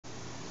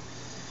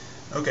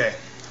Okay,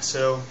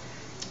 so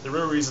the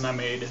real reason I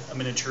made a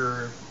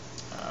miniature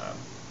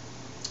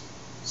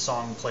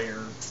song player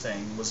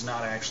thing was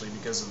not actually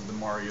because of the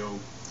Mario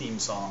theme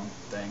song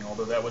thing,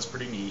 although that was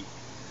pretty neat,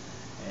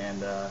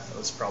 and it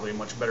was probably a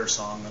much better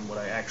song than what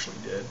I actually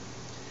did.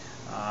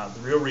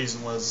 The real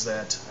reason was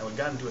that I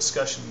got into a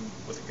discussion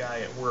with a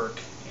guy at work,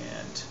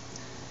 and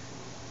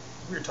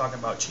we were talking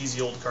about cheesy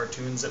old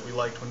cartoons that we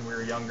liked when we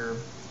were younger,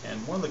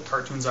 and one of the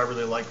cartoons I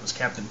really liked was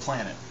Captain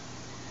Planet.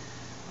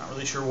 Not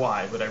really sure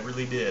why, but I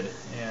really did,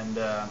 and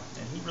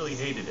he really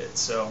hated it.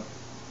 So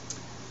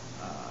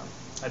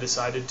I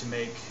decided to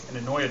make an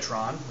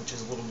Annoy-a-tron, which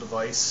is a little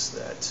device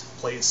that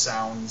plays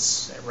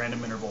sounds at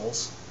random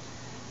intervals,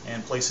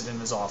 and place it in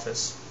his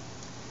office,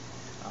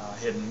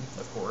 hidden,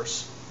 of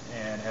course,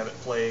 and have it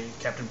play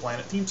Captain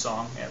Planet theme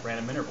song at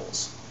random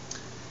intervals.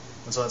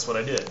 And so that's what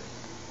I did.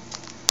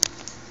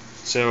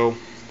 So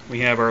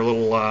we have our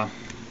little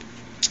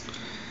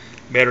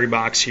battery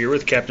box here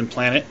with Captain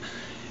Planet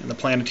and the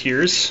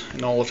Planeteers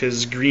and all of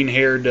his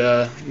green-haired,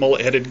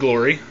 mullet-headed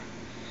glory.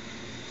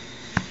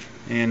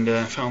 And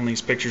found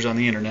these pictures on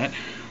the internet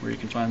where you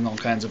can find all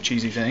kinds of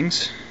cheesy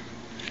things.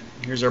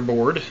 Here's our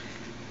board,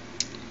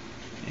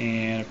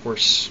 and of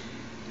course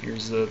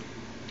here's the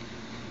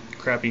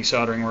crappy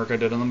soldering work I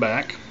did on the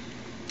back.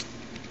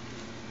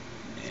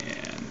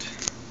 And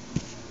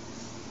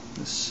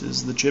this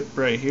is the chip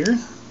right here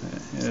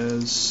that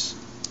has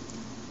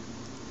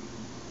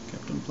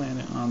Captain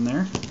Planet on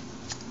there.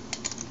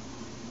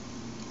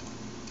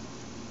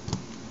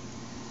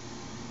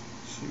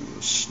 So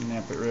we'll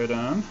snap it right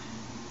on.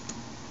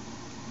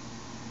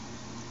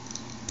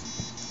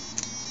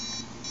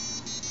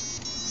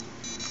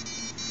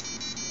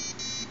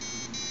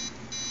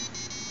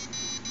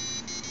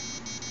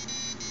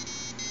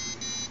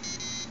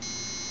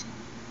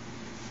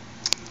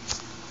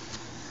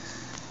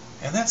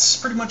 And that's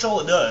pretty much all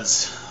it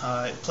does.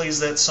 It plays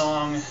that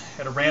song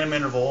at a random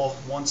interval,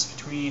 once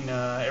between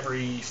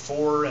every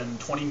 4 and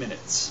 20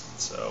 minutes.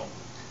 So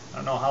I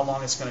don't know how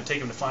long it's going to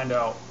take him to find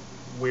out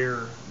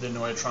where the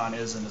Annoy-a-tron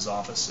is in his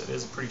office. It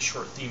is a pretty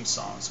short theme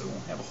song, so we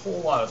won't have a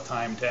whole lot of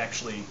time to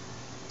actually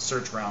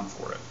search around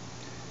for it.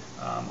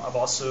 I've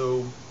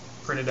also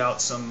printed out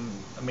some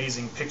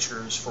amazing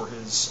pictures for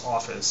his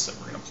office that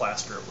we're going to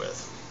plaster it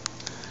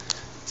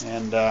with.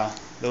 And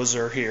those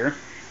are here.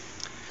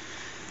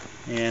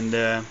 And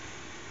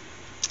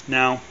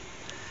now,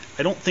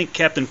 I don't think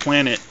Captain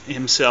Planet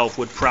himself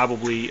would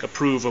probably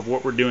approve of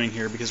what we're doing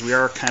here, because we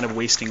are kind of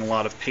wasting a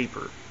lot of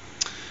paper.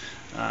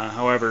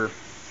 However,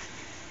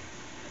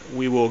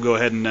 we will go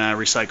ahead and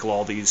recycle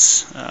all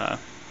these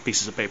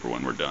pieces of paper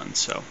when we're done,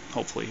 so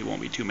hopefully he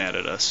won't be too mad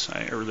at us.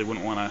 I really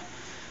wouldn't want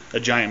a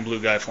giant blue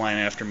guy flying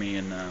after me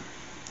and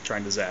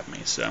trying to zap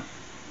me, so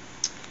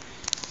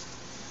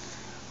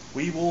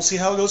we will see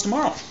how it goes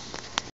tomorrow.